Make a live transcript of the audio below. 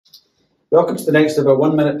Welcome to the next of our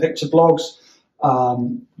 1 minute picture blogs.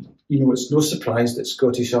 It's no surprise that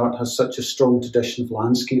Scottish art has such a strong tradition of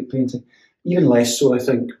landscape painting, even less so, I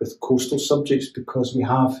think, with coastal subjects, because we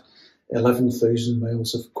have 11,000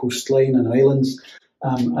 miles of coastline and islands.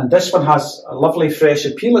 And this one has a lovely fresh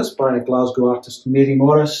appeal. It's by Glasgow artist Mary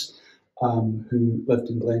Morris, who lived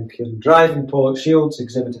in Glencairn Drive in Pollokshields,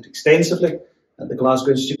 exhibited extensively at the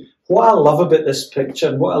Glasgow Institute. What I love about this picture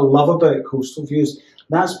and what I love about coastal views,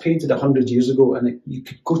 that's painted 100 years ago, and you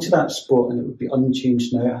could go to that spot and it would be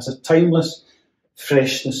unchanged now. It has a timeless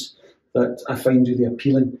freshness that I find really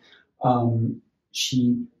appealing.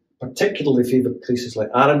 She particularly favoured places like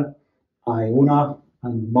Arran, Iona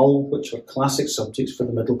and Mull, which were classic subjects for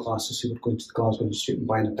the middle classes who were going to the Glasgow Institute and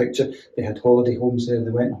buying a picture. They had holiday homes there,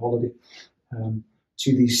 they went on holiday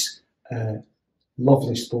to these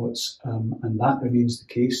lovely spots, and that remains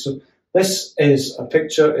the case. So this is a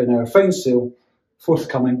picture in our fine sale,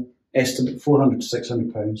 forthcoming, estimate £400 to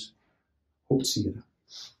 £600. Hope to see you there.